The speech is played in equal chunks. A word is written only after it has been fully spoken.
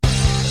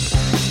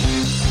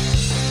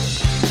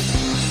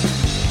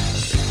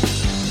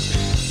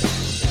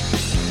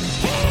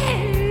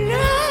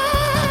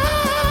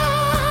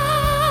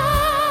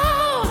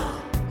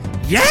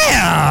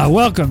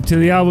Welcome to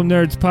the Album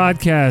Nerds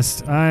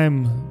Podcast.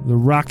 I'm the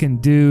rockin'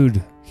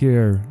 dude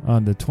here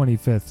on the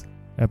 25th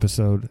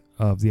episode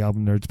of the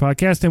Album Nerds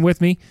Podcast, and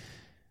with me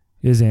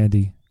is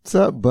Andy. What's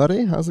up,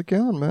 buddy? How's it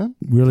going, man?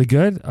 Really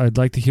good. I'd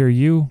like to hear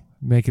you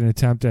make an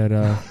attempt at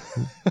a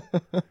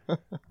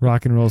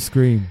rock and roll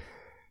scream.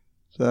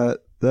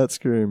 That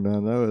scream,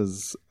 man, that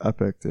was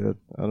epic, dude.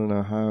 I don't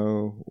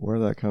know where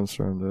that comes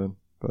from, dude,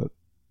 but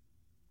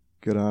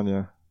good on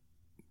you.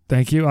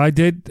 Thank you. I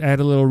did add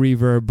a little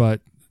reverb,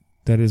 but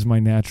that is my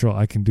natural.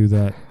 I can do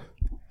that.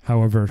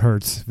 However, it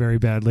hurts very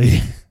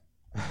badly.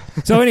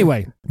 So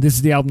anyway, this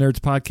is the Album Nerds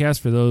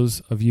Podcast. For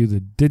those of you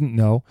that didn't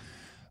know,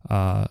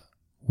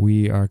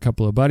 we are a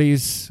couple of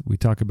buddies. We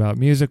talk about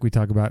music. We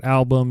talk about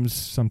albums,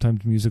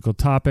 sometimes musical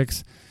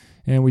topics,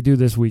 and we do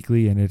this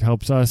weekly, and it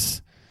helps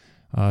us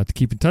to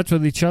keep in touch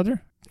with each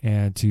other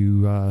and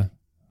to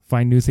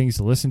find new things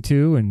to listen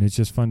to, and it's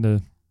just fun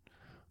to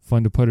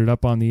put it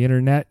up on the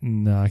internet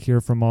and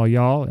hear from all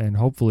y'all, and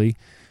hopefully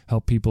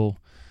help people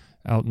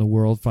out in the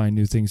world find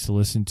new things to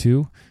listen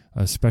to,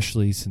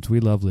 especially since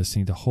we love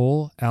listening to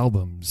whole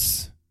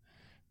albums.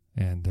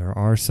 And there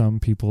are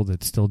some people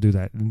that still do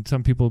that, and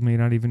some people may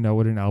not even know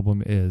what an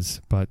album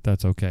is, but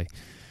that's okay.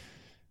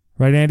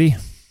 Right, Andy?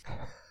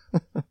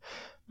 I'd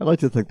like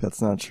to think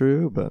that's not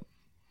true, but...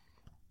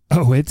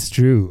 Oh, it's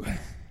true.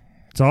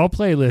 It's all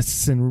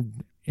playlists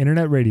and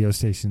internet radio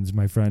stations,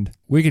 my friend.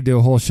 We could do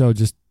a whole show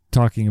just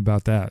talking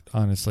about that,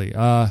 honestly.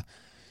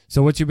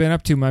 So what you been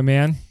up to, my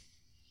man?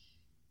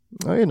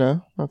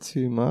 Oh, not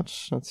too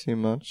much.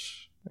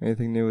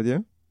 Anything new with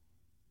you?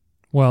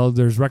 Well,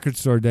 there's Record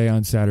Store Day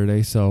on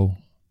Saturday, so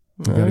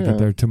we got to get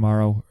there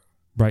tomorrow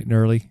bright and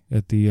early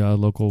at the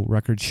local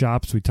record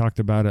shops. We talked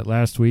about it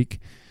last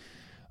week.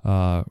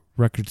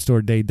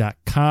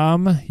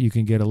 RecordStoreDay.com. You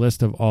can get a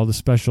list of all the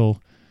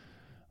special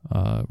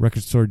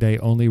Record Store Day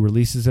only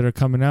releases that are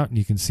coming out, and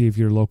you can see if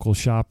your local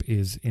shop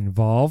is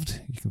involved.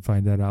 You can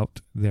find that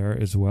out there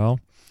as well.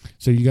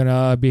 So you're going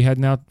to be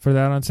heading out for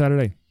that on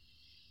Saturday?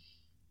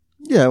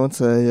 Yeah,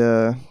 once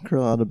I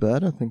curl out of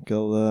bed, I think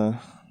I'll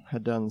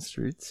head down the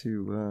street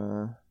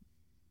to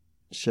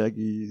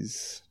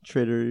Shaggy's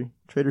Trader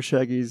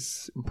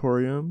Shaggy's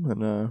Emporium in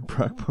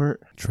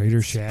Brockport.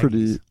 Trader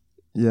Shaggy's.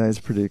 He's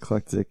a pretty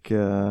eclectic,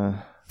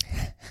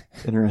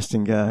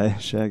 interesting guy,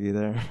 Shaggy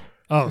there.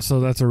 Oh, so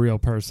that's a real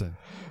person.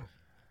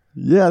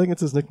 Yeah, I think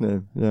it's his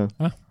nickname. Yeah.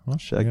 Well,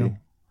 Shaggy.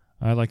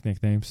 I like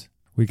nicknames.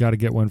 We got to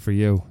get one for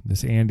you.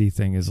 This Andy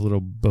thing is a little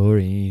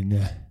boring.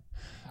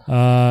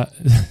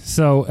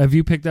 So have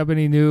you picked up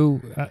any new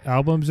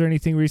albums or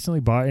anything recently?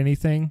 Bought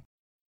anything?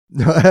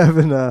 No, I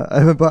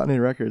haven't bought any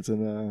records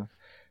in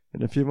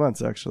a few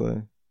months,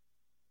 actually.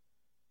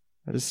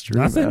 I just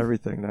stream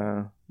everything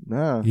now.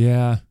 No.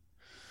 Yeah.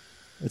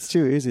 It's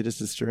too easy just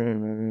to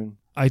stream. I mean,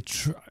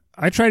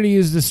 I try to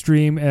use the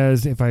stream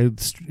as if I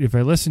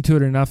listen to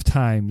it enough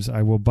times,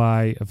 I will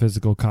buy a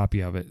physical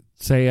copy of it.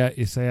 Say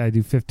I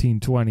do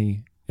 15,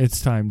 20, it's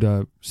time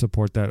to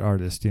support that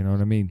artist. You know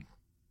what I mean?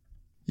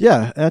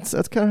 Yeah, that's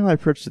kind of how I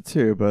approached it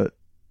too. But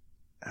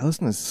I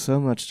listen to so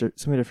many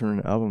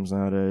different albums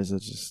nowadays.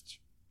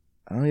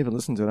 I don't even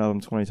listen to an album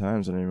 20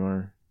 times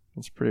anymore.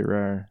 It's pretty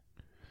rare.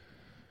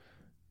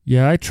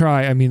 Yeah, I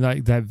try. I mean,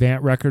 like that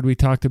Vant record we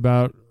talked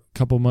about a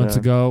couple months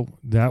ago,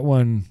 that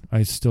one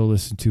I still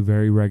listen to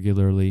very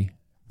regularly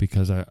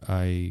because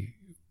I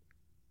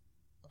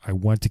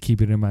want to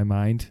keep it in my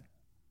mind.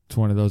 It's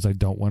one of those I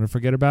don't want to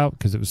forget about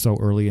because it was so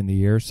early in the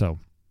year. So,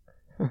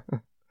 yeah,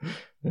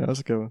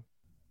 that's a good one.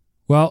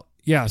 Well,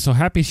 yeah. So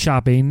happy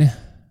shopping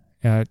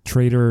at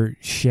Trader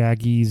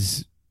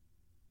Shaggy's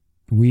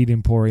Weed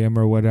Emporium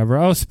or whatever.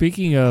 Oh,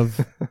 speaking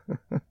of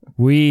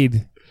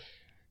weed,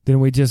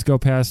 didn't we just go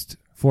past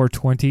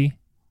 420?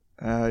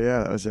 Yeah,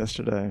 that was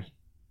yesterday.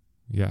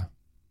 Yeah.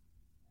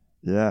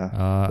 Yeah.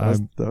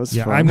 That was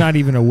fun. I'm not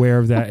even aware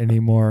of that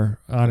anymore.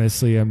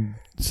 Honestly, I'm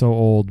so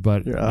old,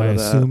 but I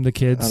assume the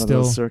kids out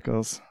still. Of those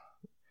circles.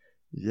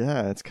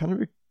 Yeah, it's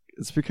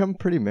become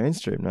pretty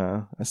mainstream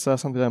now. I saw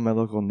something on my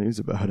local news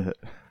about it.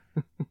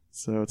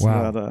 So it's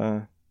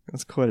not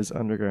it's quite as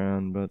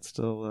underground, but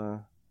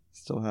still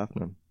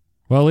happening.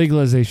 Well,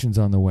 legalization's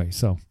on the way,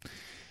 so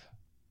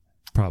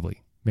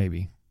probably,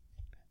 maybe.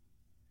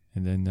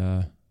 And then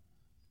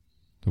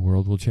the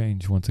world will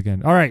change once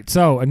again. All right,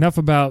 so enough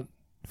about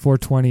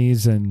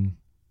 420s and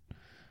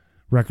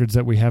records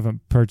that we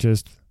haven't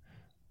purchased.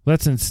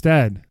 Let's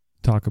instead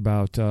talk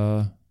about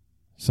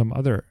some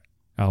other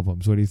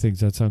albums. What do you think?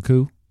 Does that sound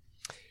cool?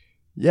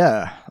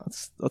 Yeah,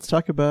 let's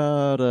talk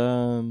about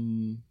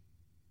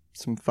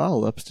some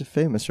follow-ups to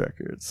famous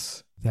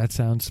records. That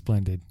sounds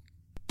splendid.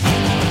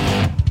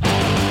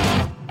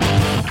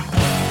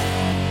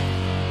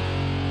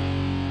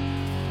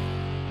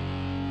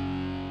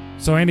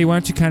 So, Andy, why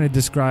don't you kind of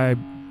describe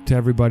to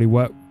everybody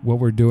what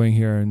we're doing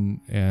here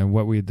and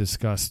what we had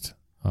discussed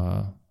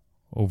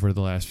over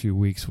the last few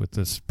weeks with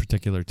this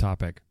particular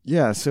topic?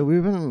 Yeah,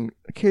 so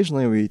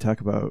occasionally we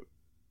talk about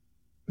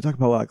a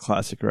lot of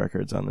classic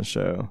records on the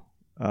show,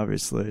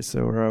 obviously.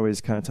 So we're always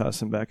kind of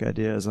tossing back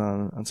ideas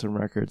on some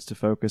records to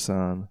focus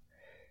on.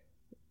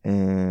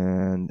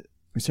 and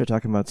we started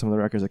talking about some of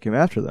the records that came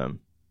after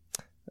them.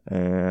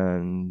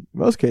 And in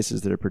most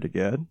cases, they're pretty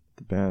good.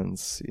 The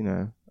band's,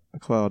 a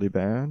quality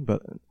band,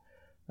 but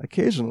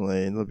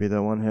occasionally there'll be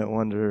the one-hit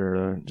wonder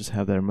or just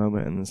have their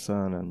moment in the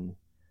sun, and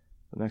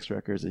the next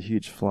record is a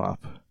huge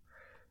flop.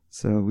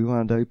 So we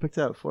picked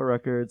out 4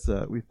 records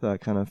that we thought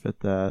kind of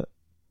fit that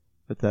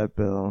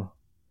bill,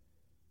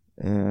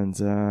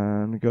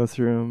 and go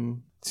through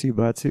them 2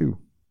 by 2.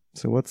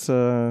 So what's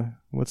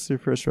your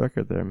first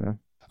record there, man?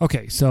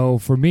 Okay, so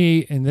for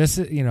me, and this,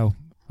 I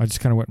just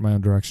kind of went in my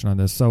own direction on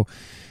this. So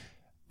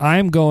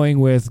I'm going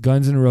with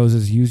Guns N'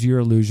 Roses' Use Your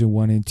Illusion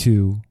 1 and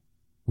 2,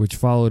 which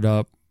followed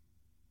up,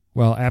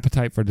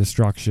 Appetite for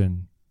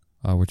Destruction,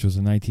 which was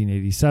a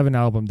 1987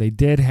 album. They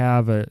did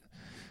have an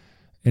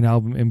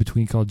album in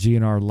between called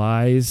GNR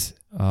Lies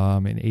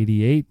in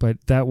 88,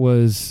 but that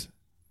was,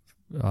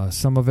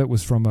 some of it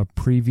was from a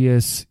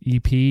previous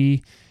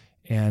EP,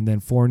 and then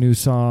 4 new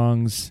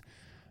songs.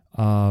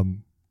 I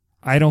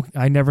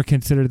never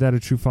considered that a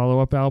true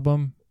follow-up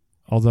album,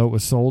 although it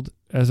was sold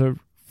as a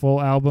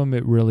full album.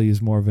 It really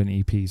is more of an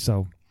EP.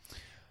 So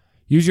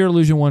Use Your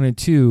Illusion 1 and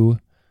 2,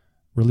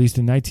 released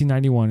in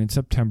 1991 in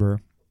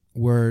September,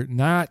 were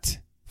not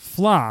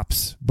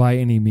flops by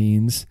any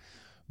means,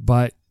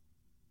 but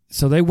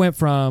so they went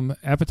from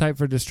Appetite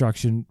for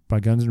Destruction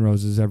by Guns N'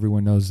 Roses,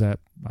 everyone knows that,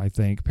 I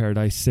think,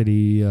 Paradise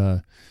City,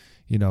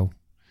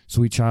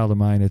 Sweet Child of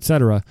Mine,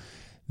 etc.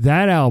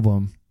 That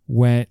album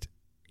went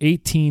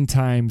 18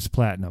 times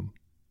platinum,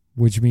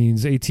 which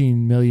means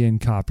 18 million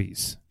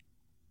copies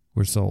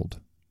were sold.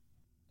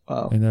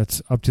 Wow. And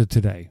that's up to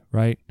today,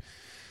 right?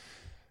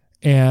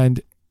 And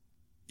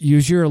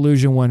Use Your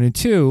Illusion 1 and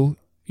 2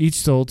 each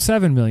sold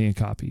 7 million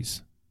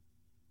copies,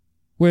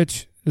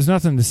 which is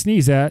nothing to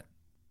sneeze at,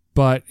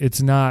 but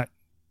it's not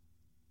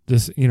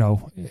this,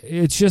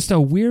 it's just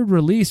a weird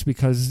release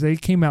because they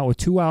came out with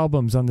 2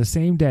 albums on the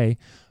same day.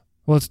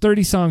 Well, it's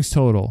 30 songs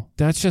total.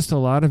 That's just a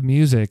lot of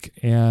music.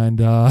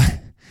 And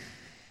I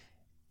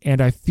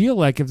feel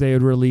like if they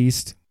had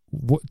released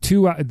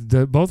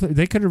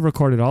they could have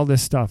recorded all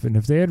this stuff. And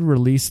if they had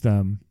released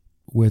them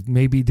with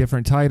maybe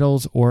different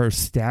titles or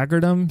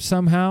staggered them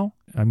somehow,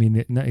 I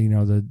mean,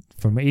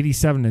 from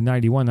 87 to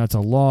 91, that's a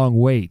long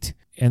wait.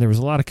 And there was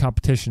a lot of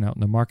competition out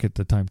in the market at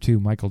the time too.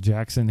 Michael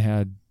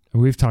Jackson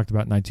we've talked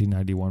about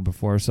 1991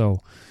 before, so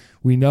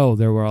we know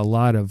there were a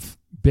lot of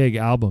big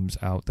albums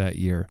out that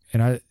year.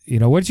 And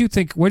what did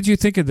you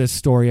think of this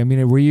story? I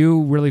mean, were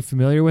you really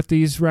familiar with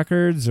these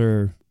records,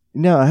 or?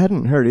 No, I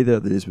hadn't heard either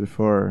of these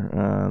before.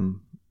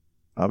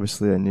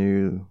 Obviously I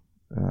knew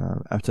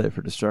Appetite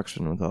for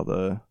Destruction with all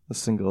the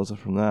singles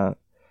from that.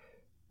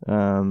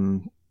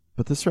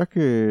 But this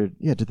record,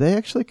 did they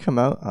actually come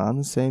out on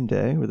the same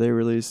day? Were they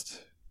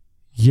released?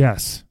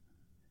 Yes.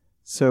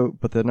 So,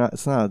 but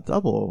it's not a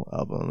double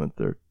album.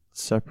 They're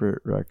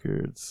separate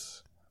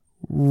records.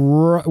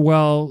 Right.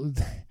 Well,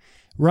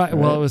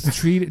 it was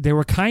treated. They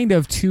were kind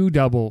of 2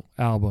 double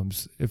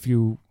albums, if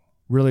you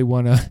really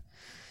want to,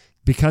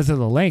 because of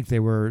the length. They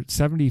were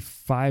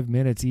 75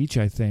 minutes each,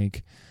 I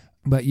think.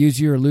 But Use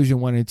Your Illusion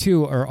 1 and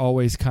 2 are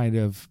always kind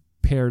of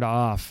paired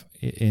off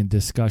in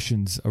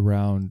discussions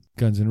around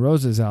Guns N'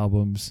 Roses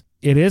albums.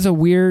 It is a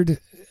weird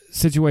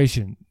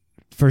situation,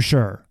 for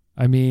sure.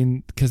 I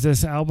mean, because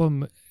this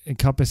album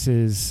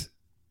encompasses,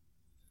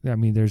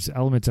 there's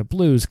elements of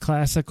blues,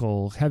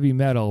 classical, heavy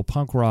metal,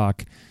 punk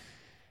rock,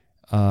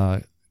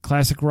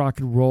 classic rock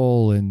and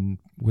roll, and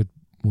with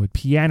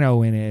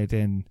piano in it.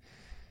 And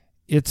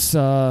it's,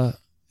 and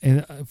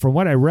from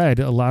what I read,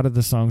 a lot of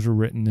the songs were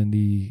written in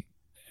the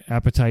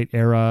Appetite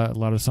era. A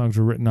lot of songs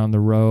were written on the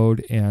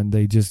road, and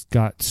they just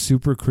got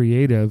super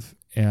creative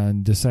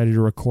and decided to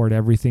record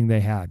everything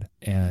they had.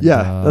 And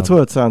that's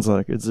what it sounds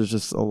like. There's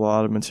just a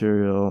lot of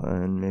material,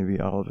 and maybe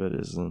all of it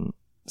isn't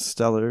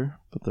stellar,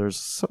 but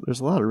there's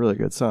a lot of really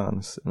good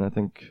songs. And I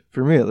think,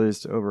 for me at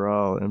least,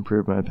 overall, it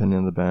improved my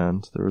opinion of the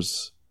band. There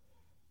was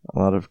a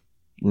lot of,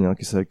 like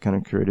you said, kind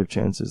of creative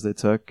chances they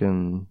took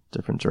and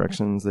different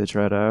directions they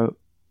tried out.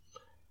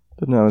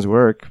 Didn't always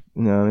work.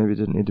 Maybe it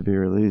didn't need to be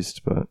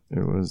released, but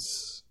it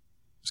was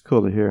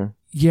cool to hear.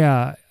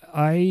 Yeah,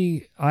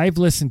 I've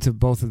listened to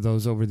both of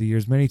those over the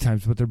years many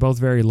times, but they're both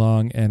very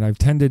long, and I've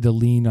tended to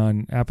lean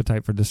on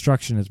Appetite for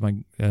Destruction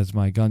as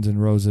my Guns N'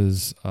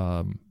 Roses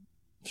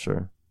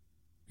sure,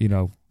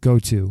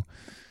 go-to.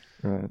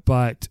 Right.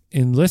 But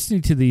in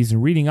listening to these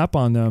and reading up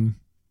on them,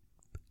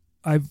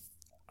 I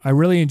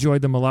really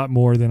enjoyed them a lot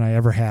more than I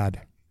ever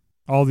had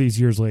all these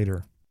years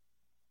later,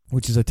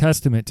 which is a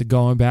testament to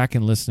going back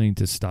and listening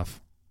to stuff,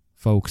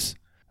 folks.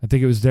 I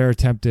think it was their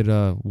attempt at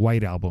a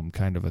White Album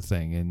kind of a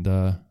thing. And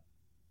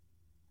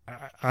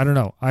I don't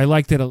know. I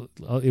liked it.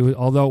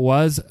 Although it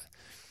was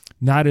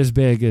not as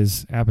big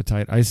as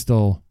Appetite, I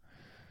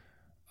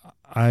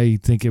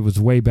think it was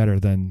way better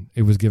than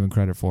it was given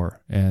credit for.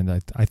 And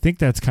I think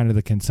that's kind of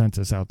the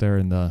consensus out there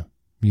in the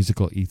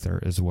musical ether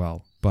as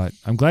well. But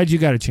I'm glad you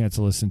got a chance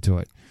to listen to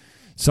it.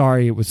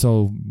 Sorry it was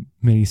so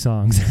many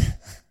songs.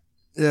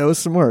 Yeah, it was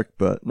some work,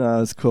 but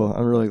no, it's cool.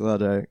 I'm really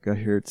glad I got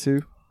here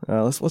too.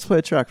 Let's play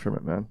a track from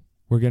it, man.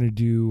 we're going to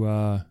do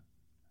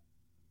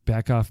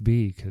Back Off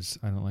B, because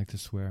I don't like to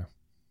swear.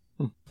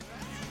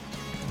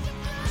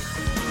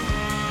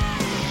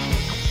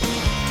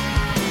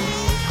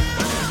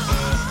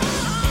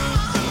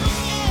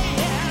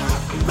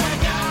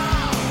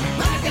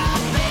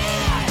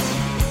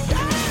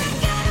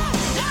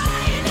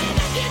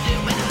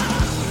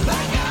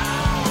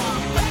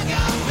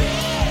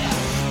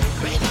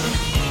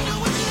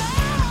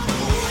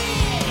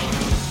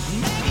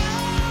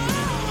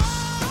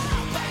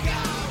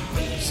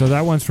 So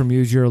that one's from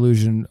Use Your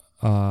Illusion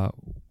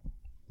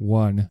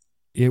 1.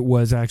 It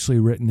was actually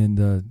written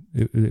in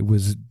it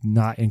was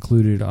not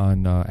included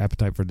on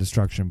Appetite for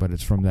Destruction, but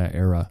it's from that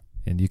era,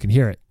 and you can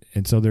hear it.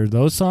 And so there's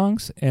those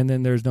songs, and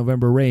then there's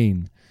November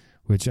Rain,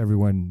 which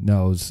everyone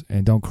knows,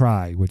 and Don't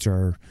Cry, which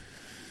are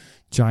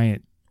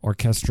giant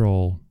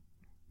orchestral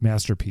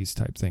masterpiece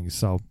type things.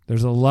 So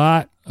there's a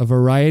lot of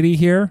variety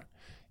here,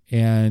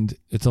 and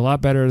it's a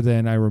lot better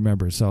than I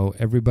remember. So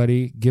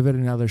everybody, give it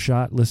another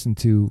shot. Listen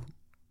to,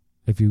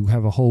 if you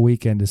have a whole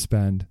weekend to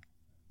spend,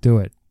 do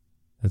it.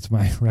 That's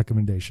my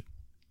recommendation.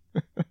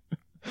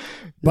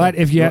 But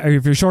if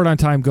you're short on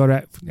time, go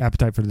to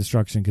Appetite for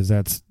Destruction, because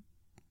that's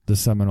the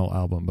seminal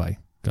album by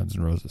Guns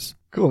N' Roses.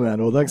 Cool, man.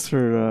 Well, thanks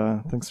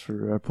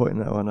for pointing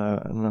that one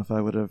out. I don't know if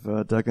I would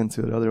have dug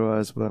into it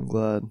otherwise, but I'm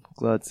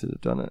glad to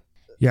have done it.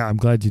 Yeah, I'm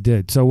glad you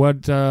did. So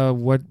what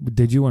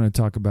did you want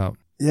to talk about?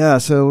 Yeah,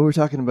 so we were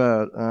talking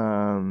about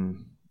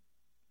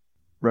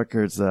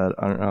records that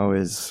aren't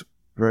always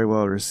very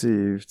well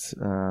received.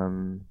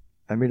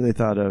 I immediately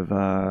thought of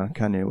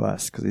Kanye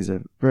West, because he's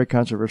a very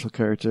controversial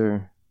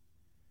character.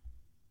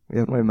 We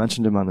haven't really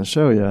mentioned him on the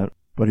show yet,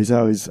 but he's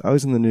always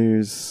in the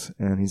news,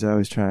 and he's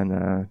always trying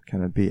to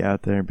kind of be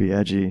out there and be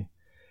edgy.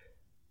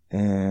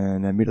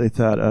 And I immediately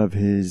thought of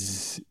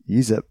his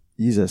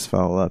Yeezus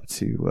follow-up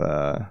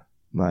to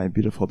My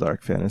Beautiful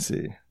Dark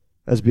Fantasy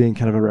as being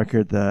kind of a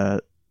record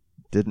that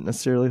didn't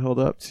necessarily hold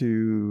up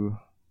to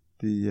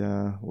the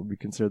what we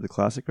consider the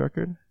classic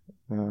record.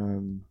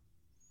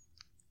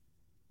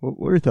 What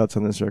were your thoughts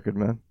on this record,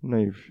 man? I know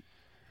you're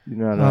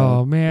not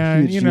a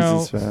huge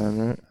Jesus fan,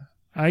 right?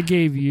 I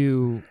gave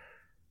you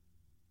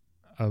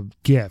a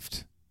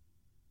gift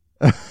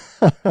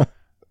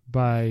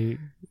by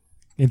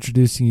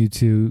introducing you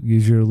to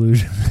Use Your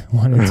Illusion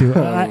 1 and 2.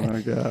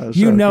 My gosh.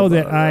 You know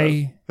that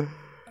I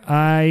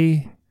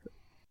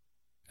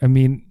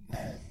mean,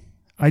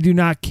 I do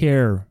not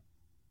care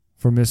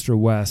for Mr.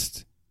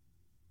 West.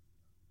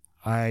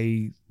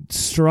 I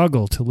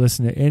struggle to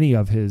listen to any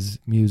of his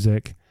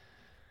music.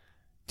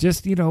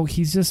 Just,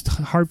 he's just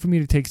hard for me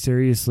to take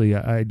seriously.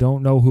 I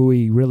don't know who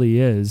he really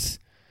is.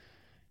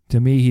 To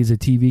me, he's a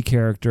TV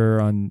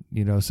character on,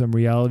 some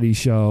reality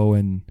show,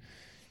 and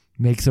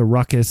makes a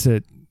ruckus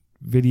at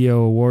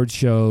video award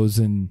shows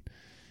and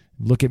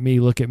look at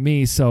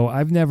me. So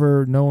I've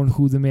never known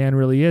who the man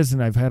really is,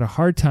 and I've had a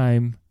hard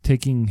time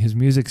taking his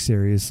music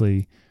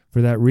seriously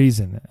for that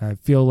reason. I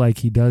feel like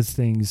he does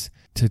things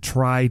to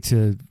try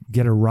to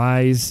get a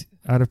rise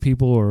out of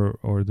people,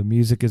 or the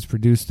music is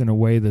produced in a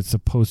way that's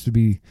supposed to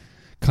be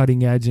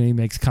cutting edge, and he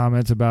makes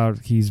comments about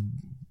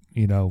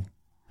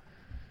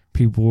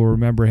people will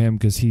remember him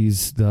because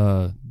he's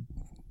the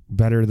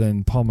better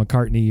than Paul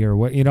McCartney or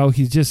what,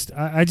 he's just,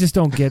 I just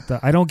don't get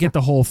I don't get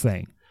the whole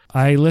thing.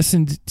 I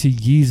listened to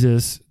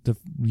Yeezus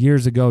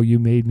years ago. You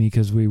made me,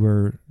 because we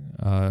were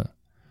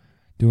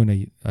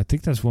doing I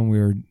think that's when we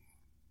were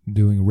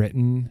doing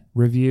written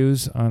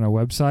reviews on a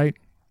website.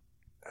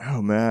 Oh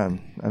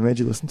man, I made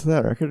you listen to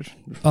that record.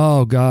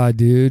 Oh God,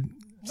 dude.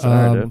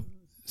 Sorry, dude.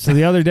 So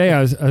the other day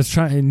I was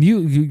trying, and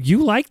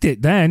you liked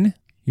it then.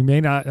 You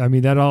may not. I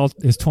mean, that all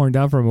is torn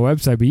down from a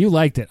website, but you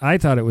liked it. I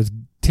thought it was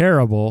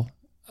terrible.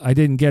 I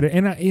didn't get it,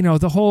 and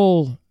the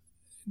whole.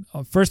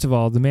 First of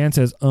all, the man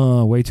says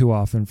way too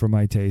often for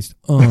my taste.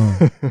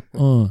 I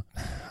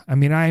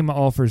mean, I'm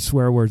all for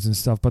swear words and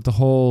stuff, but the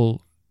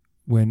whole,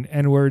 when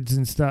N-words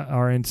and stuff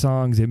are in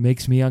songs, it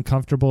makes me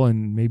uncomfortable,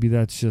 and maybe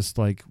that's just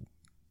like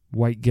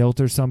white guilt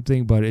or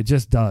something, but it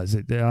just does.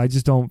 I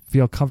just don't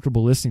feel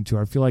comfortable listening to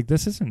it. I feel like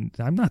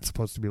I'm not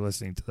supposed to be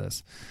listening to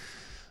this.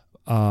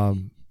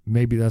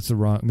 Maybe that's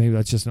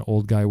just an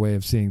old guy way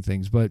of seeing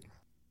things, but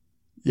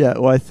yeah,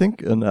 well, I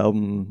think an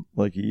album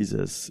like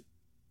Yeezus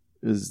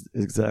is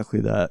exactly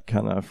that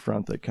kind of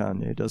front that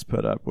Kanye does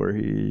put up, where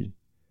he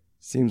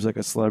seems like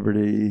a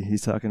celebrity.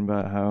 He's talking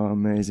about how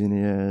amazing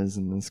he is,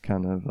 and this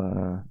kind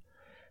of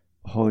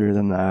holier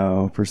than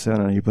thou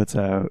persona he puts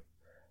out.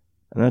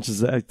 And that's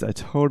just, I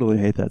totally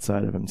hate that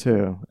side of him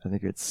too. I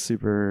think it's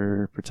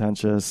super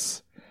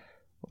pretentious.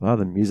 A lot of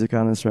the music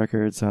on this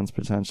record sounds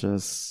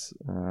pretentious.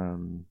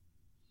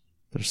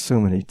 There's so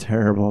many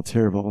terrible,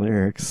 terrible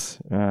lyrics.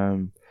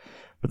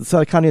 But the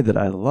side of Kanye that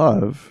I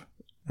love,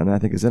 and I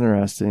think is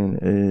interesting,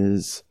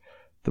 is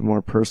the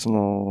more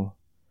personal,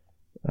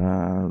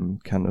 kind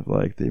of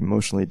like the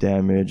emotionally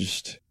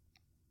damaged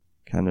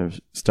kind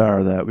of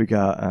star that we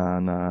got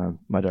on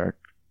My Dark,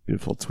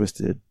 Beautiful,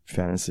 Twisted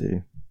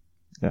Fantasy,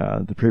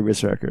 the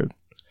previous record,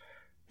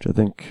 which I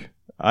think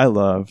I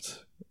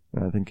loved.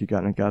 And I think he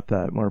got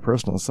that more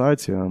personal side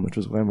to him, which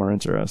was way more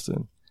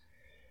interesting.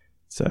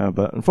 So,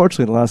 but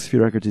unfortunately, the last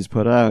few records he's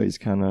put out, he's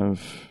kind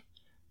of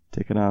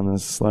taken on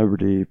this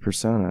celebrity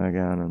persona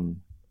again,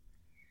 and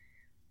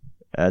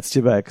it's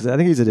too bad because I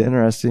think he's an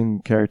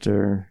interesting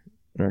character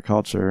in our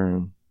culture,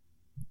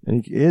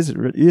 and he is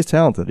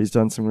talented. He's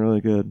done some really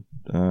good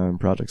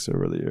projects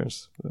over the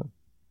years.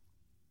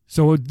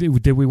 So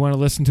did we want to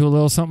listen to a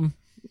little something?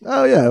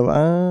 Oh yeah,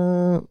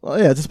 well,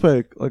 yeah. Just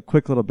play a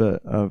quick little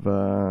bit of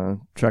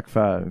track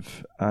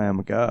 5. I Am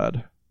a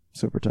God.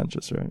 So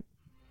pretentious, right?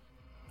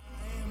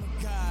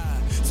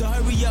 So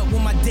hurry up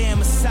with my damn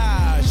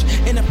massage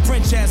in a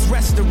French-ass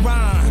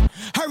restaurant.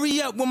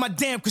 Hurry up with my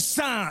damn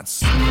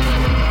croissants.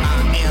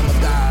 I am a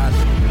god.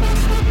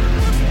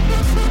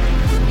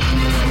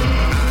 I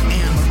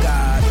am a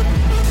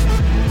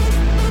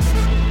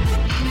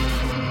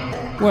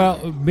god.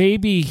 Well,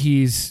 maybe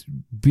he's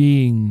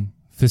being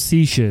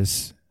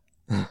facetious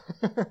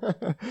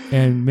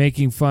and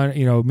making fun,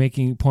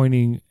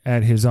 pointing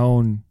at his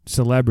own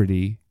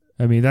celebrity.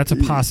 I mean, that's a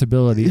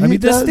possibility. He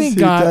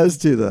does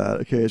do that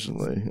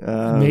occasionally.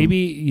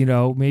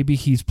 Maybe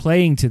he's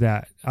playing to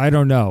that. I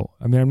don't know.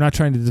 I mean, I'm not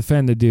trying to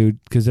defend the dude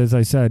because, as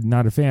I said,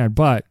 not a fan.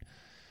 But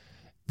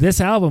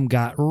this album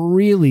got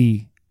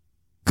really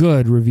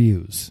good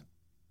reviews.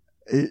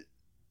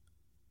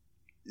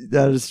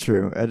 That is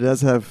true. It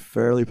does have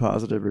fairly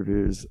positive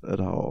reviews at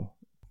all.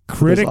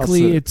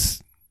 Critically,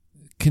 it's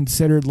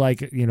considered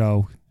like,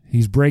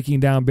 he's breaking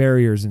down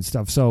barriers and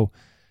stuff. So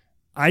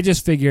I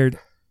just figured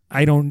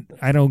I don't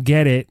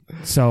get it,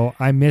 so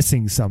I'm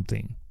missing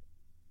something.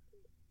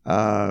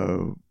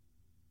 Man,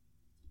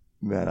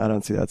 I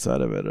don't see that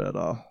side of it at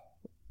all.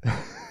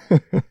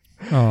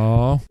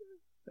 Oh.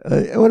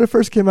 When it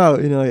first came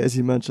out, as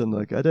you mentioned,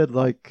 like I did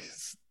like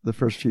the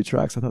first few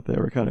tracks. I thought they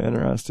were kind of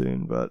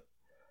interesting, but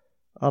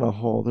on a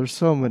whole, there's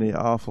so many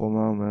awful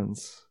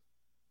moments.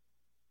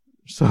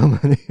 So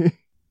many.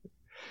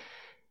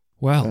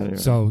 Well, anyway,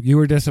 so you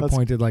were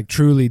disappointed, like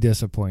truly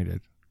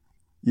disappointed.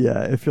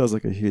 Yeah, it feels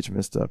like a huge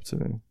misstep to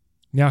me.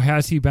 Now,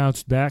 has he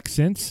bounced back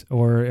since,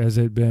 or has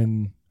it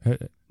been?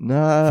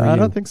 No, I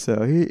don't think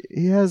so.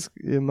 He has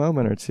a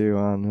moment or two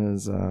on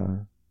his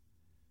the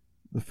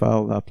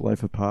followed up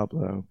Life of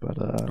Pablo, but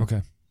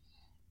okay.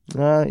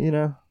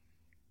 I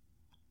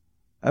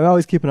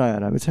always keep an eye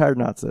on him. It's hard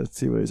not to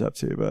see what he's up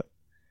to, but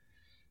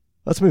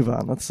let's move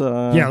on. Let's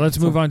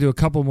move on to a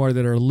couple more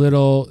that are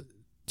little,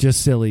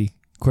 just silly,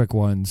 quick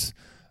ones.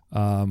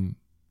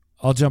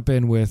 I'll jump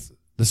in with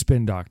the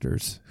Spin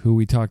Doctors, who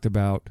we talked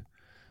about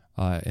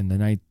in the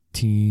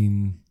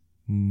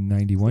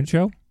 1991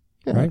 show.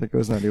 Yeah, right? I think it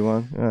was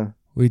 91. Yeah.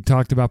 We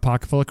talked about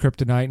Pocketful of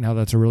Kryptonite and how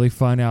that's a really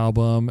fun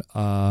album.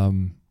 I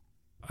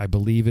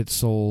believe it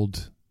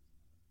sold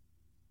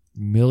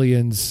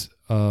millions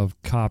of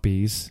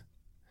copies.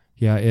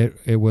 Yeah,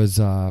 it was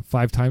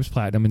 5 times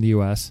platinum in the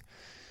U.S.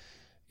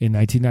 in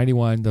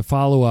 1991. The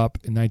follow-up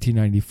in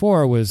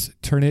 1994 was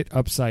Turn It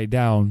Upside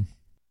Down.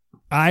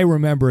 I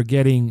remember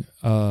getting...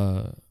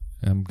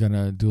 I'm going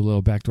to do a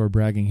little backdoor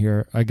bragging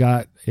here. I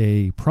got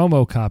a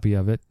promo copy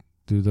of it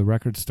through the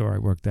record store I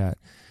worked at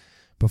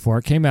before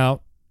it came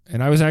out,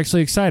 and I was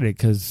actually excited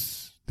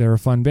because they're a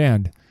fun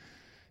band.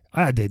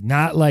 I did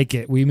not like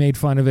it. We made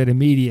fun of it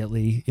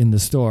immediately in the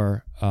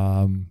store,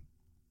 and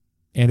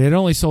it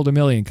only sold 1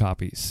 million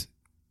copies.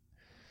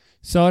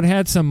 So it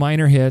had some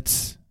minor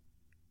hits.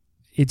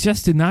 It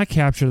just did not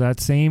capture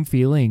that same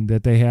feeling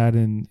that they had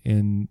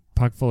in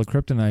Pocketful of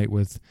Kryptonite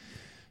with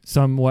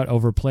somewhat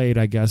overplayed,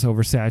 I guess,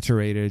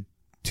 oversaturated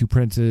 2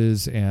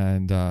 Princes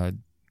and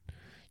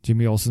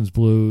Jimmy Olsen's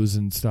Blues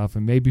and stuff.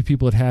 And maybe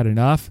people had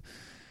enough,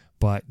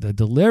 but the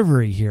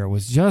delivery here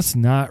was just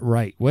not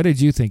right. What did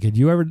you think? Have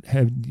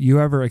you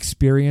ever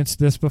experienced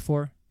this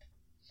before?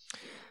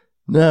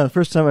 No, the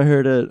first time I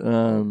heard it,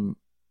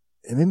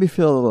 it made me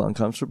feel a little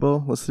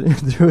uncomfortable listening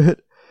through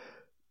it.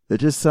 It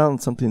just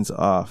sounds something's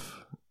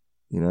off,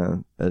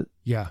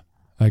 Yeah,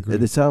 I agree.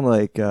 They sound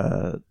like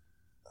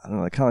I don't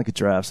know, kind of like a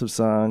drafts of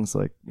songs,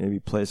 like maybe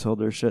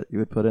placeholder shit you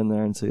would put in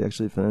there until you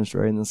actually finished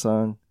writing the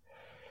song.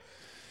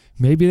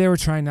 Maybe they were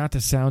trying not to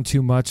sound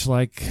too much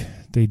like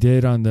they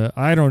did on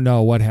I don't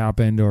know what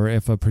happened, or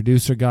if a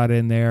producer got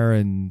in there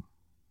and,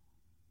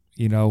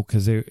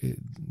 because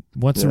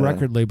once the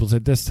record labels,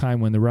 at this time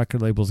when the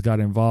record labels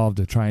got involved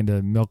of trying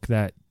to milk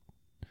that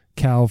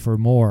cow for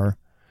more,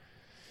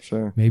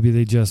 sure, maybe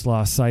they just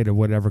lost sight of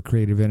whatever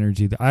creative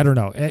energy. I don't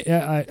know.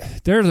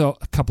 There's a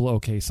couple of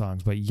okay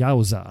songs, but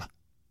yowza.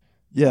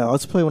 Yeah,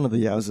 let's play one of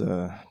the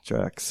Yowza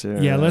tracks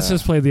here. Yeah, let's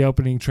just play the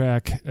opening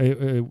track.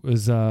 It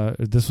was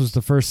this was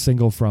the first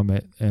single from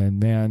it, and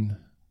man,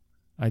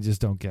 I just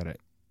don't get it.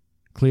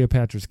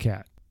 Cleopatra's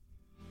Cat.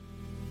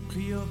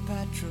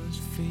 Cleopatra's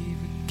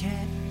favorite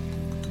cat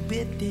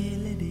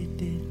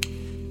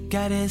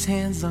got his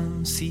hands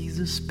on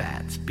Caesar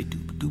spats.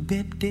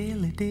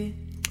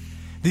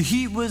 The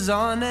heat was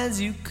on, as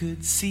you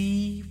could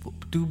see.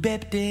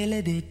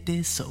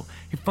 So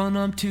he phoned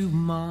on to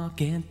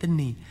Mark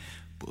Anthony.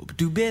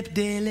 Bip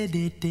dilly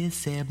dit dit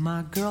said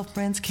my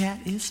girlfriend's cat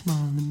is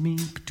smaller than me.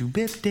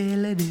 Bip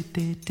dilly dit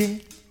dit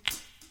dit.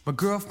 My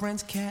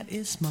girlfriend's cat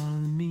is smaller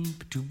than me.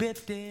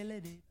 Bip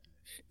dilly dit.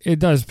 It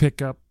does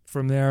pick up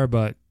from there,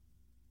 but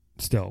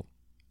still,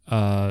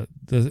 the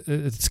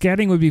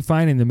scatting would be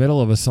fine in the middle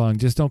of a song.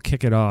 Just don't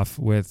kick it off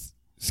with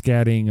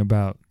scatting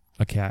about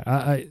a cat.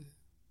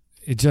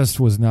 It just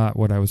was not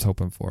what I was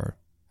hoping for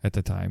at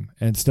the time,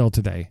 and still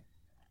today,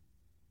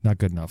 not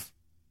good enough.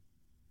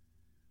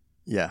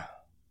 Yeah.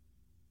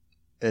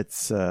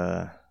 It's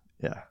yeah.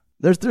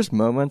 There's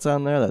moments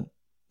on there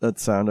that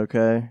sound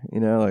okay, you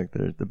know, like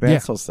the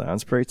band still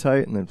sounds pretty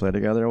tight and they play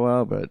together a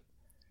while, but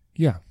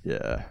yeah,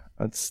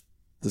 it's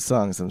the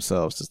songs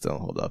themselves just don't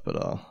hold up at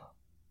all.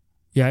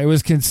 Yeah, it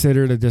was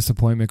considered a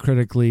disappointment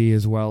critically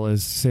as well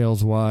as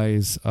sales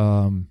wise.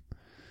 I'd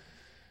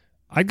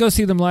go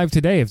see them live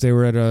today if they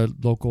were at a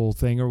local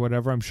thing or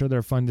whatever. I'm sure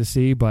they're fun to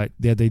see, but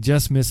yeah, they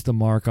just missed the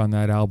mark on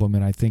that album,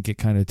 and I think it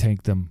kind of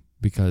tanked them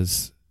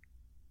because,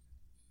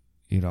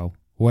 you know,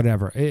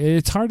 whatever.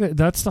 It's hard.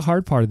 That's the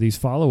hard part of these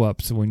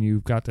follow-ups when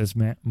you've got this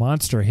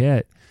monster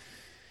hit.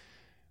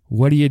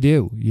 What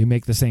do? You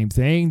make the same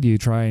thing? Do you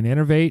try and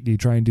innovate? Do you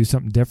try and do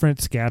something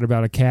different? Scat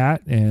about a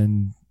cat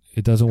and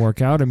it doesn't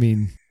work out? I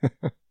mean,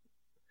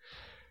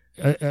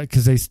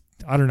 because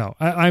I don't know.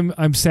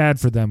 I'm sad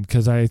for them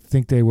because I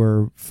think they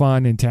were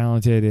fun and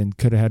talented and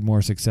could have had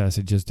more success.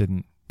 It just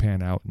didn't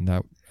pan out, and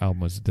that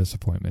album was a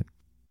disappointment.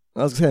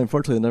 I was going to say,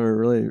 unfortunately, they never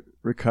really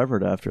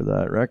recovered after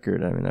that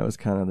record. I mean, that was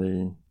kind of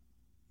the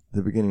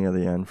beginning of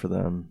the end for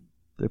them.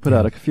 They put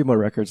out a few more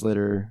records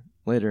later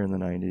in the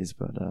 90s,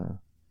 but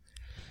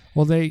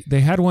well, they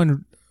had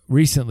one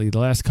recently, the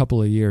last couple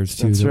of years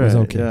too. That was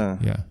okay.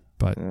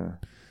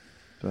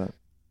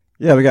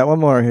 Yeah, we got one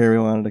more here we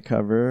wanted to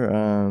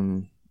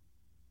cover.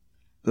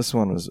 This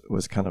one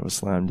was kind of a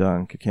slam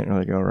dunk. You can't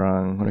really go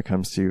wrong when it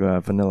comes to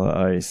Vanilla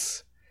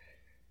Ice.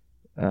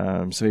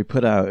 So he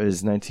put out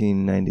his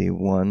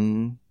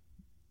 1991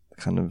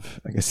 kind of,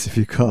 I guess if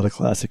you call it a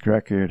classic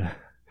record.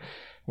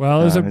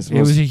 Well, it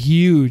was a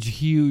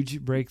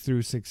huge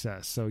breakthrough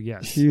success. So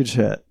yes, huge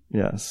hit.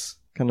 Yes,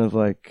 kind of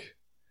like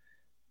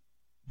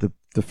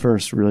the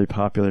first really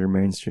popular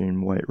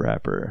mainstream white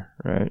rapper,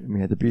 right? I mean,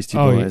 he had the Beastie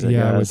Boys, I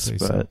guess, I would say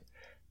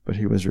but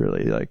he was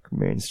really like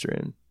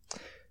mainstream.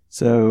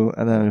 So,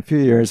 and then a few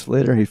years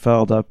later, he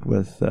followed up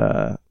with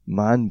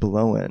Mind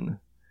Blowin',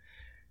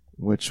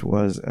 which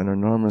was an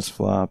enormous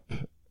flop.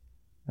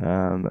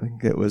 I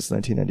think it was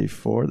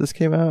 1994 this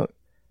came out.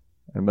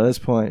 And by this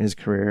point, his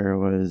career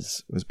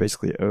was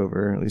basically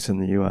over, at least in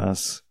the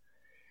U.S.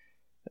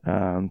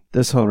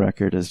 This whole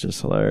record is just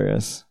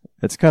hilarious.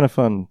 It's kind of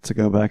fun to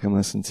go back and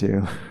listen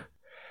to,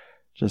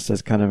 just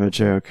as kind of a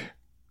joke.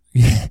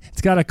 Yeah,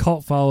 it's got a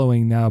cult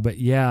following now, but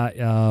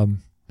yeah.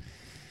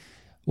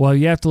 Well,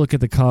 you have to look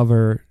at the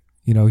cover.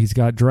 You know, he's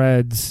got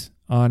dreads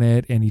on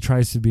it, and he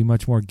tries to be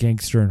much more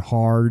gangster and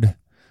hard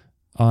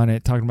on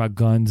it, talking about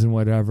guns and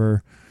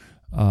whatever.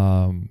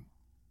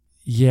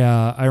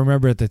 Yeah, I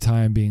remember at the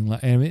time being like,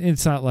 and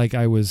it's not like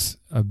I was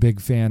a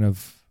big fan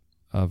of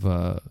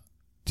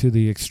To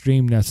the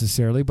Extreme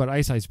necessarily, but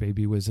Ice Ice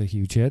Baby was a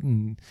huge hit,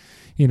 and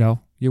you know,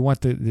 you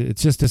want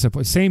it's just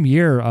disappointing. Same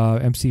year,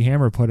 MC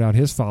Hammer put out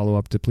his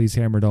follow-up to Please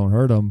Hammer Don't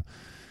Hurt 'Em.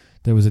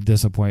 There was a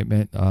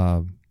disappointment.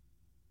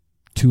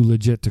 Too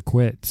Legit to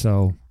Quit.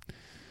 So,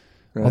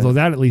 right. Although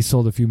that at least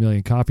sold a few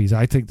million copies,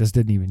 I think this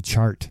didn't even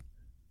chart.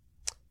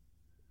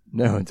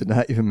 No, it did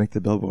not even make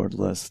the Billboard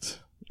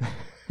list.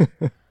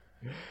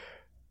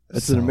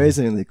 It's an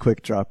amazingly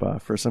quick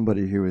drop-off for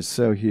somebody who was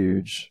so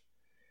huge.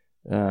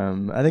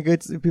 I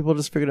think people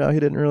just figured out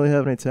he didn't really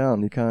have any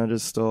talent. He kind of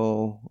just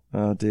stole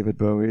David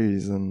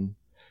Bowie's and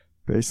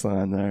bass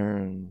line there.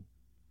 And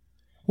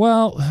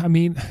well, I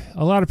mean,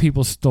 a lot of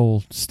people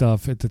stole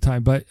stuff at the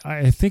time, but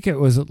I think it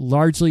was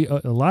largely, a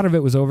lot of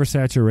it was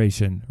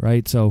oversaturation,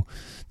 right? So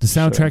the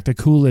soundtrack to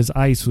Cool as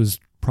Ice was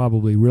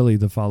probably really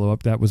the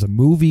follow-up. That was a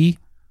movie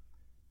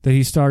that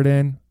he starred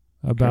in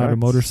about a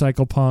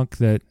motorcycle punk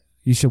that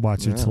you should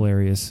watch. It's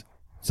hilarious.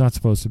 It's not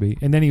supposed to be.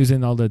 And then he was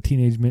in all the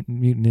Teenage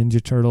Mutant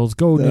Ninja Turtles.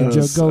 Go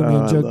Ninja, go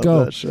Ninja,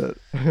 go. That shit.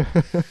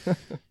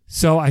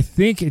 So I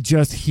think it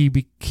just,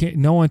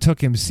 no one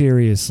took him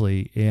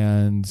seriously,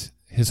 and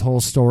his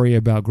whole story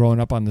about growing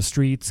up on the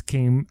streets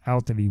came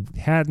out that he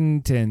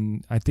hadn't,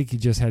 and I think he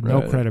just had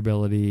no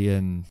credibility,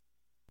 and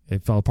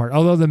it fell apart.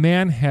 Although the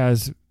man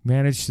has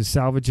managed to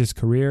salvage his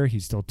career. He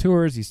still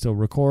tours, he still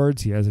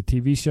records, he has a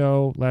TV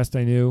show, last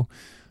I knew,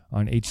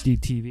 on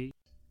HDTV.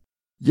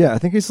 Yeah, I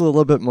think he's a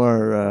little bit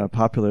more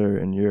popular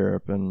in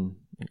Europe and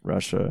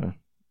Russia.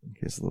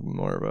 He's a little bit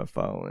more of a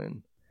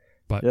following.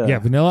 But yeah,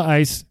 Vanilla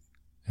Ice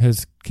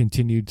has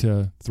continued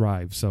to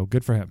thrive, so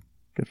good for him.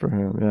 Good for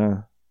him,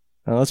 yeah.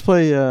 Let's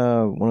play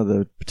one of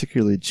the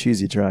particularly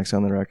cheesy tracks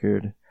on the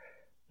record.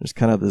 There's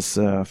kind of this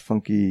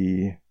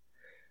funky,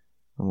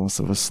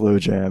 almost of a slow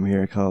jam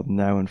here called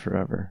Now and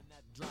Forever.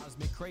 That drives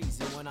me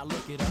crazy when I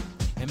look it up.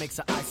 and makes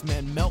the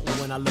Iceman melt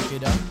when I look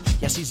it up.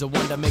 Yeah, she's a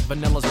wonder, make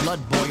vanilla's blood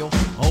boil.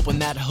 Open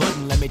that hood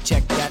and let me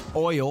check that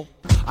oil.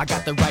 I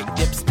got the right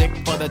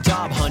dipstick for the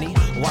job, honey.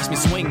 Watch me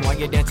swing while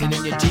you're dancing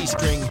in your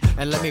G-string.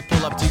 And let me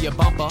pull up to your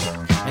bumper.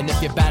 And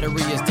if your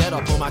battery is dead,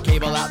 I'll pull my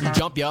cable out and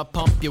jump ya.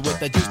 Pump you with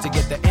the juice to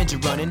get the engine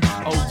running.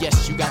 Oh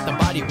yes, you got the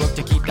body work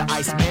to keep the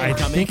Iceman coming.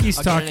 I think he's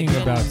talking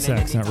about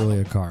sex, not really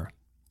a car.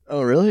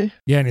 Oh, really?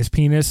 Yeah, and his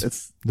penis,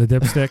 It's. the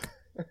dipstick.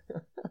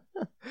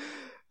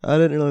 I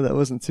didn't really. That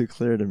wasn't too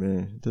clear to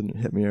me. It didn't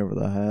hit me over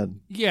the head.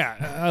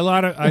 Yeah, a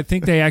lot of. I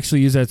think they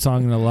actually use that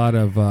song in a lot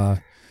of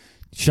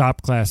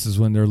shop classes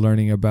when they're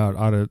learning about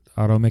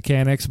auto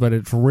mechanics, but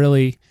it's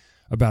really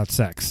about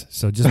sex.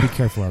 So just be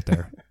careful out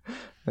there.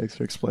 Thanks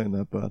for explaining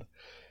that, bud.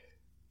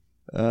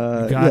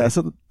 got Yeah, it.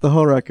 so the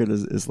whole record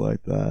is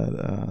like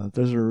that.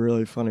 There's a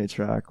really funny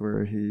track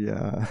where he's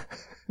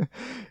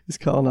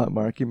calling out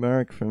Marky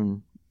Mark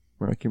from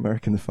Marky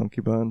Mark and the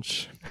Funky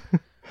Bunch.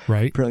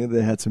 Right? Apparently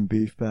they had some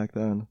beef back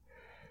then.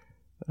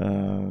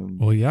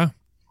 Well, yeah.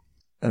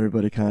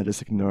 Everybody kind of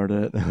just ignored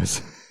it. It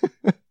was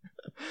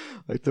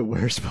like the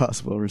worst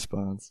possible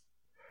response.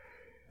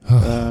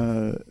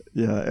 Yeah,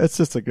 it's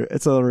just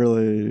it's a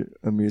really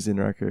amusing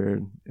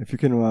record. If you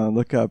can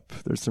look up,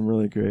 there's some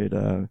really great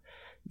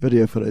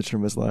video footage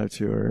from his live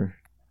tour,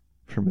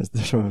 from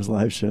his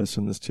live shows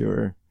from this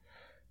tour.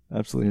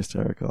 Absolutely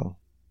hysterical.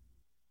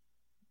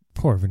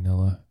 Poor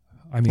Vanilla.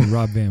 I mean,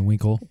 Rob Van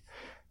Winkle.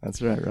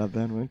 That's right, Rob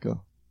Van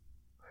Winkle.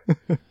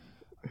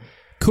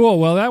 Cool.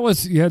 Well, that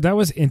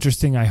was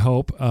interesting, I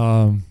hope.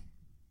 And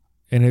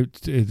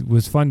it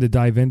was fun to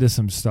dive into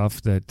some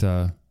stuff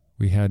that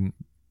we hadn't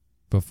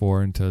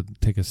before and to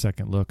take a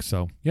second look.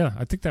 So, yeah,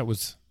 I think that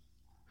was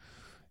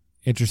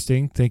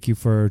interesting. Thank you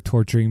for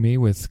torturing me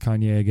with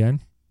Kanye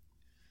again.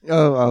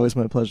 Oh, always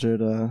my pleasure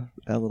to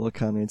add a little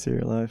Kanye to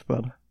your life,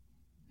 bud.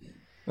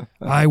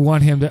 I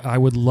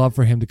would love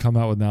for him to come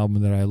out with an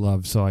album that I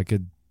love so I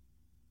could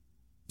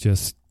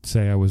just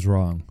say I was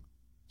wrong.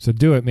 So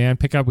do it, man.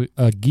 Pick up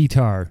a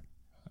guitar.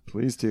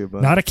 Please do,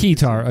 bud. Not a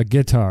keytar, a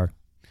guitar.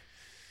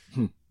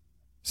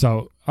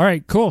 So, all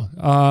right, cool.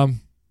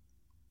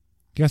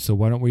 Yeah, so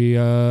why don't we,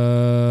 what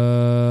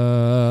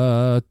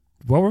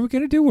were we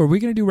going to do? Were we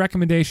going to do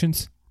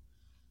recommendations?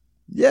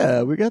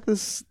 Yeah, we got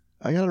this.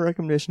 I got a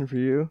recommendation for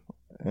you,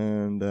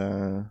 and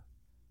I'm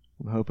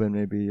hoping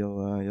maybe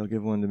you'll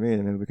give one to me,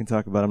 and maybe we can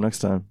talk about them next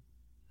time.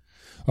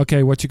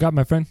 Okay, what you got,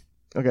 my friend?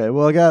 Okay,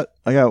 well, I got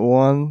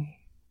one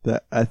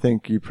that I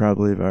think you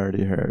probably have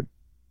already heard,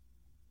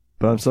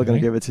 but I'm still going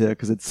to give it to you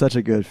because it's such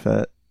a good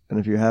fit, and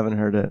if you haven't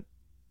heard it,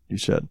 you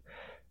should.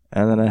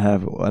 And then I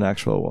have an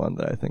actual one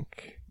that I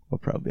think will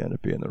probably end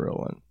up being the real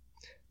one.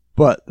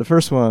 But the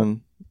first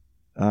one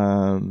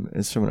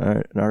is from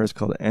an artist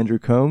called Andrew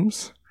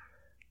Combs,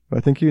 who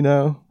I think you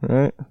know,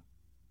 right?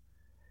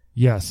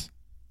 Yes.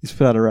 He's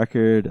put out a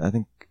record, I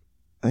think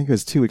it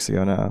was 2 weeks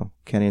ago now,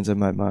 Canyons of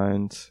My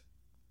Mind.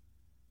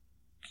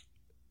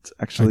 It's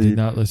actually, I did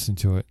not listen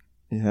to it.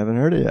 You haven't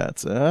heard it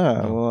yet?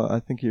 Well, I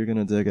think you're going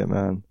to dig it,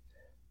 man.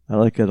 I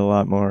like it a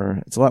lot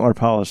more. It's a lot more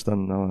polished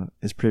than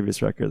his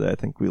previous record that I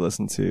think we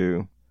listened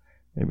to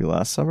maybe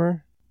last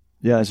summer.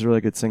 Yeah, it's a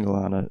really good single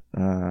on it.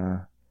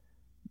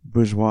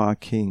 Bourgeois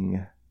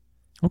King.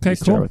 Okay,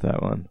 Start cool. with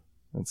that one.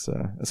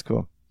 That's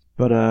cool.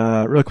 But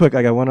real quick,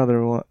 I got one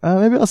other one.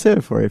 Maybe I'll save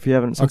it for you if you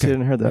haven't. Since you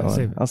didn't heard that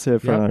one, I'll save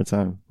it for another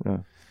time. Yeah.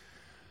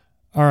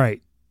 All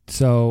right.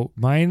 So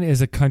mine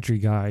is a country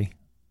guy.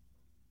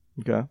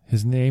 Okay.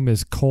 His name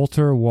is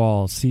Colter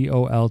Wall.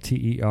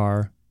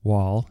 Colter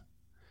Wall.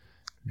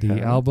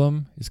 The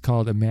album is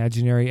called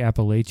Imaginary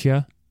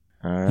Appalachia.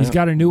 All right. He's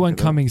got a new one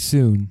coming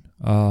soon.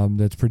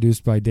 That's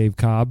produced by Dave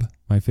Cobb,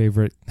 my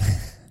favorite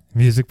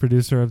music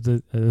producer of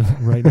the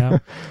right now.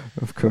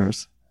 Of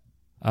course.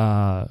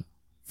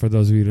 For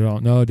those of you who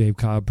don't know, Dave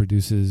Cobb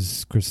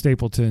produces Chris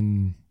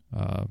Stapleton,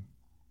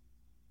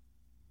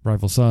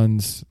 Rival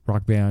Sons,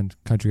 rock band,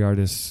 country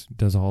artists,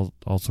 does all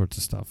sorts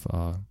of stuff.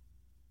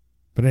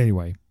 But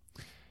anyway,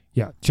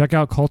 yeah, check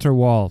out Colter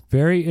Wall.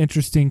 Very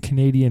interesting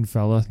Canadian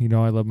fella. You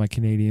know, I love my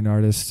Canadian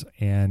artists.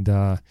 And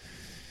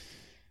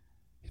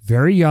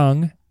very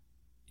young.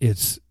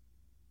 It's,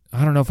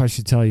 I don't know if I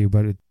should tell you,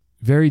 but it's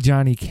very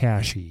Johnny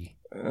Cash-y.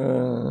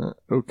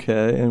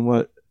 Okay. And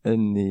what,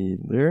 in the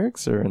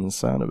lyrics or in the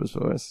sound of his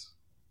voice?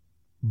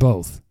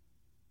 Both.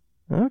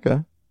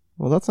 Okay.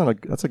 Well, that's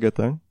a good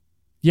thing.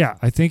 Yeah,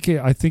 I think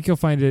you'll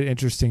find it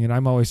interesting, and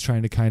I'm always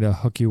trying to kind of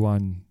hook you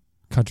on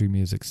country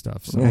music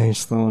stuff. So You're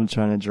still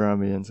trying to draw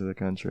me into the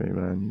country,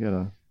 man. You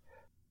gotta.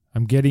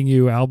 I'm getting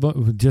you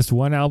just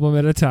one album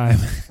at a time.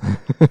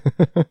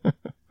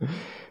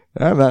 All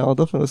right, man. I'll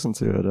definitely listen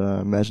to it.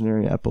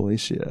 Imaginary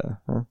Appalachia.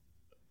 Huh?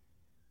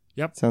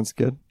 Yep. Sounds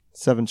good.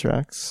 7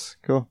 tracks.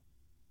 Cool.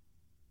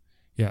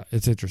 Yeah,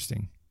 it's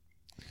interesting.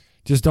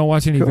 Just don't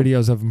watch any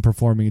videos of him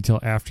performing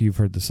until after you've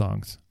heard the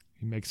songs.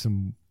 He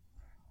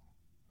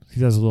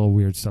does a little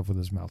weird stuff with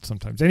his mouth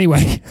sometimes.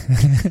 Anyway,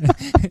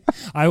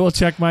 I will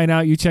check mine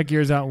out. You check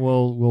yours out, and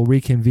we'll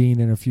reconvene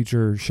in a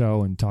future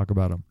show and talk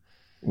about them.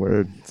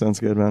 Word. Sounds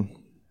good, man.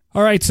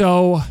 All right,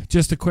 so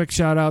just a quick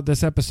shout out.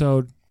 This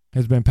episode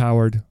has been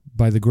powered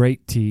by the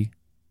great tea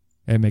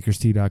at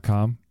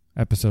makerstea.com,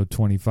 episode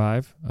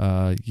 25.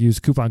 Use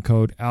coupon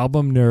code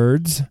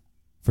ALBUMNERDS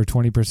for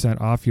 20%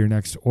 off your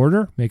next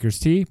order. Makers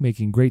Tea,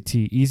 making great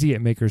tea easy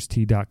at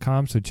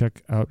makerstea.com. So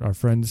check out our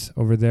friends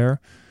over there.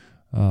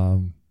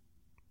 They're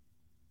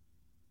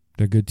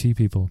good tea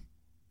people.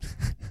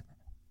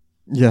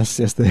 Yes,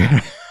 they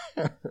are.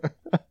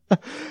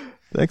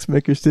 Thanks,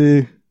 Makers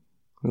Tea.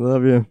 We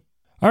love you.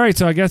 All right,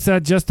 so I guess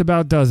that just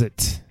about does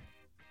it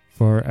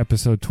for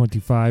episode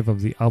 25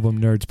 of the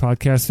Album Nerds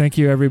podcast. Thank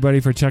you,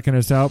 everybody, for checking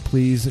us out.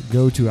 Please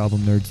go to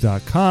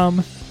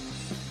albumnerds.com.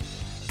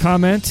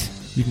 Comment.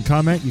 You can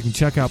comment. You can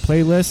check out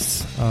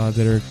playlists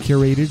that are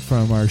curated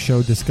from our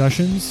show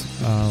discussions.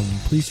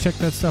 Please check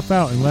that stuff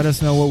out and let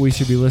us know what we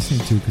should be listening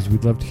to, because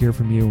we'd love to hear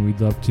from you and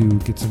we'd love to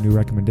get some new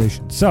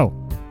recommendations. So,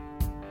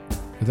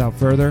 without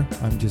further,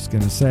 I'm just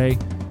going to say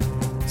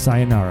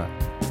sayonara.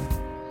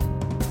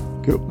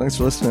 Cool. Thanks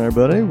for listening,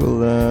 everybody.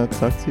 We'll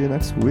talk to you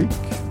next week.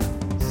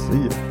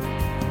 See ya.